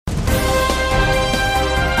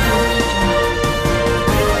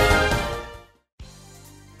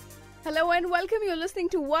and welcome. You're listening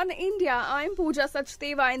to One India. I'm Pooja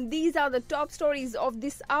Sachdeva and these are the top stories of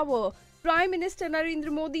this hour. Prime Minister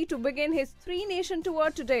Narendra Modi to begin his three-nation tour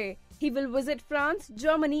today. He will visit France,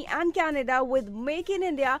 Germany and Canada with Make in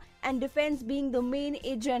India and defence being the main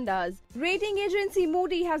agendas. Rating agency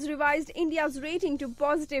Moody's has revised India's rating to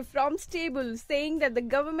positive from stable, saying that the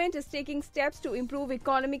government is taking steps to improve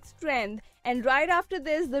economic strength. And right after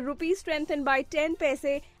this, the rupee strengthened by 10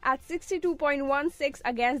 paise at 62.16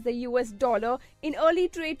 against the US dollar in early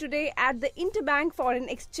trade today at the Interbank Foreign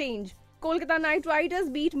Exchange. Kolkata Knight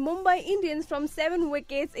Riders beat Mumbai Indians from 7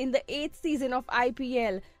 wickets in the 8th season of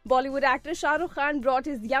IPL. Bollywood actor Shah Rukh Khan brought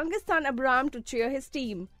his youngest son Abram to cheer his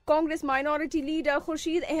team. Congress minority leader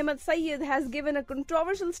Khurshid Saiyed has given a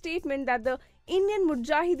controversial statement that the Indian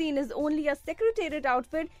Mujahideen is only a secretariat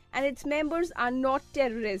outfit and its members are not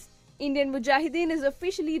terrorists. Indian Mujahideen is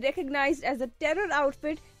officially recognized as a terror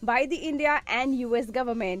outfit by the India and US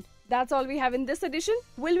government. That's all we have in this edition.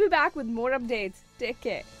 We'll be back with more updates. Take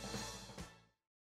care.